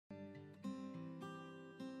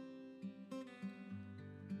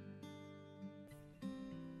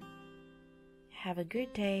Have a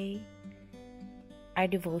good day. Our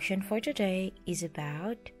devotion for today is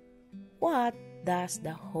about what does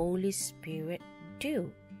the Holy Spirit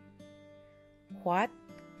do? What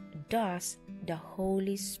does the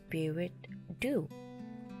Holy Spirit do?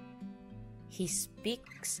 He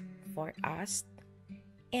speaks for us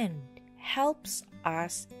and helps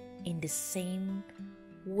us in the same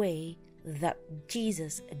way that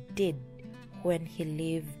Jesus did when he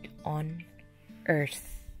lived on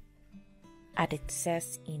earth. And it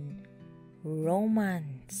says in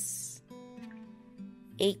Romans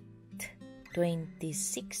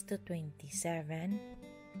 8:26-27,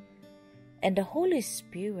 and the Holy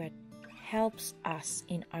Spirit helps us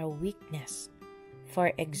in our weakness.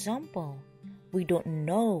 For example, we don't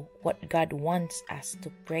know what God wants us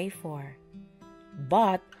to pray for,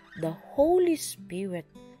 but the Holy Spirit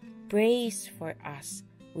prays for us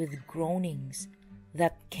with groanings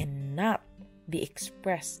that cannot be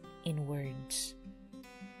expressed in words.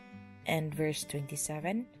 And verse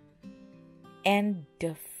 27, and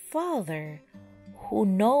the Father who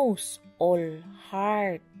knows all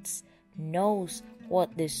hearts knows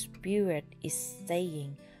what the Spirit is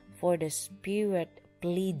saying, for the Spirit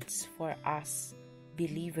pleads for us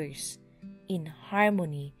believers in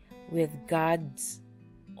harmony with God's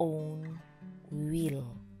own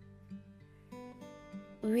will.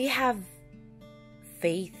 We have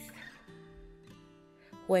faith.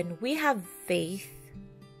 When we have faith,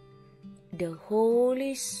 the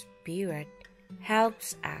Holy Spirit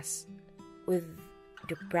helps us with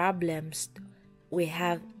the problems we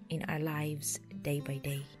have in our lives day by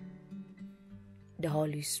day. The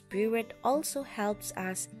Holy Spirit also helps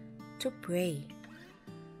us to pray.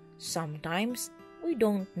 Sometimes we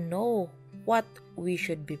don't know what we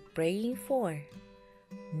should be praying for,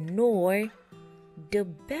 nor the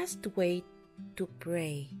best way to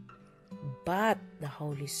pray. But the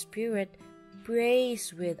Holy Spirit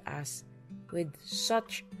prays with us with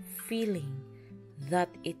such feeling that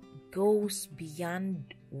it goes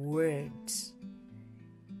beyond words.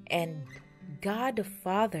 And God the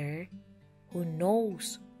Father, who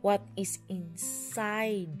knows what is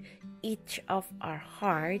inside each of our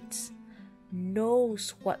hearts,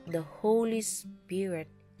 knows what the Holy Spirit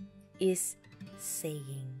is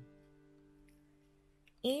saying.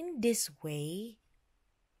 In this way,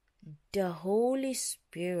 the Holy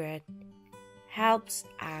Spirit helps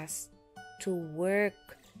us to work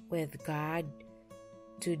with God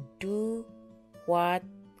to do what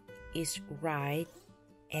is right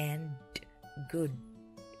and good.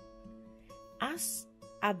 As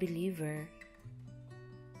a believer,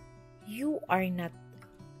 you are not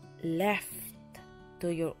left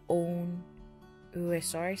to your own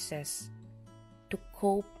resources to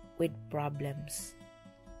cope with problems.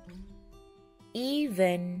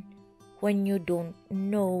 Even when you don't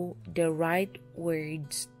know the right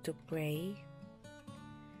words to pray,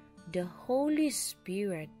 the Holy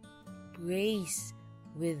Spirit prays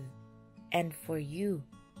with and for you,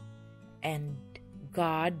 and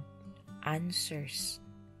God answers.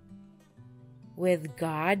 With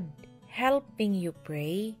God helping you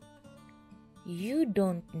pray, you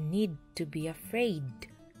don't need to be afraid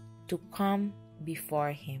to come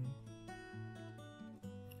before Him.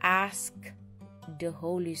 Ask the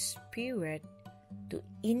Holy Spirit to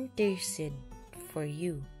intercede for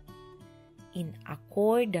you in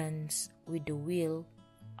accordance with the will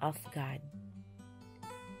of God.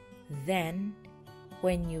 Then,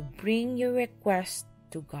 when you bring your request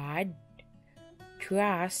to God,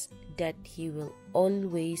 trust that He will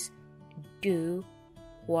always do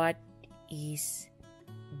what is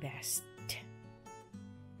best.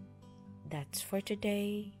 That's for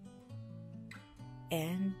today.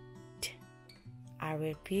 And I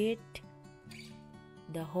repeat,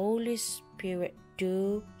 the Holy Spirit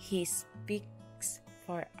He speaks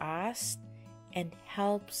for us and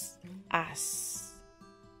helps us.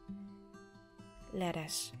 Let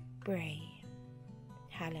us pray.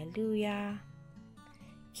 Hallelujah.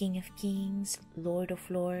 King of Kings, Lord of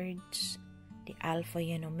Lords, the Alpha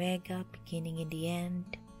and Omega, beginning and the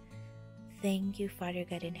end. Thank you, Father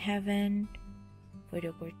God in heaven, for the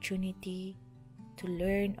opportunity to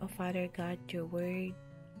learn, O Father God, your word.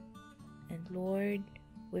 And Lord,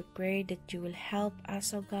 we pray that you will help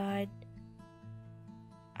us, O God,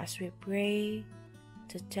 as we pray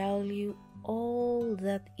to tell you all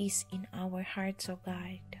that is in our hearts, O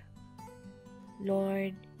God.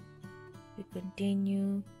 Lord, we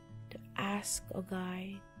continue to ask, O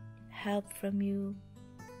God, help from you,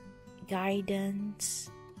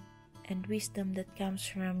 guidance, and wisdom that comes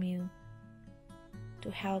from you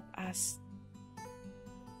to help us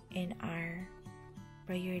in our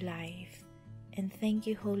prayer life. And thank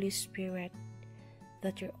you, Holy Spirit,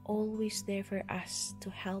 that you're always there for us to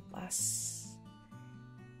help us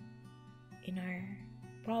in our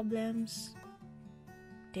problems.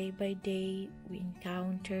 Day by day, we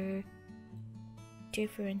encounter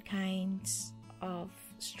different kinds of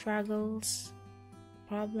struggles,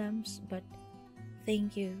 problems, but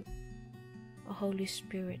thank you, Holy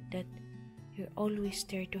Spirit, that you're always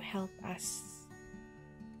there to help us.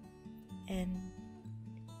 And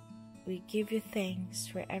we give you thanks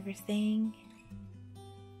for everything.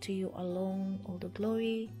 To you alone all the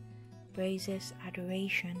glory, praises,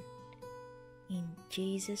 adoration. In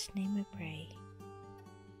Jesus' name we pray.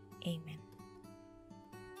 Amen.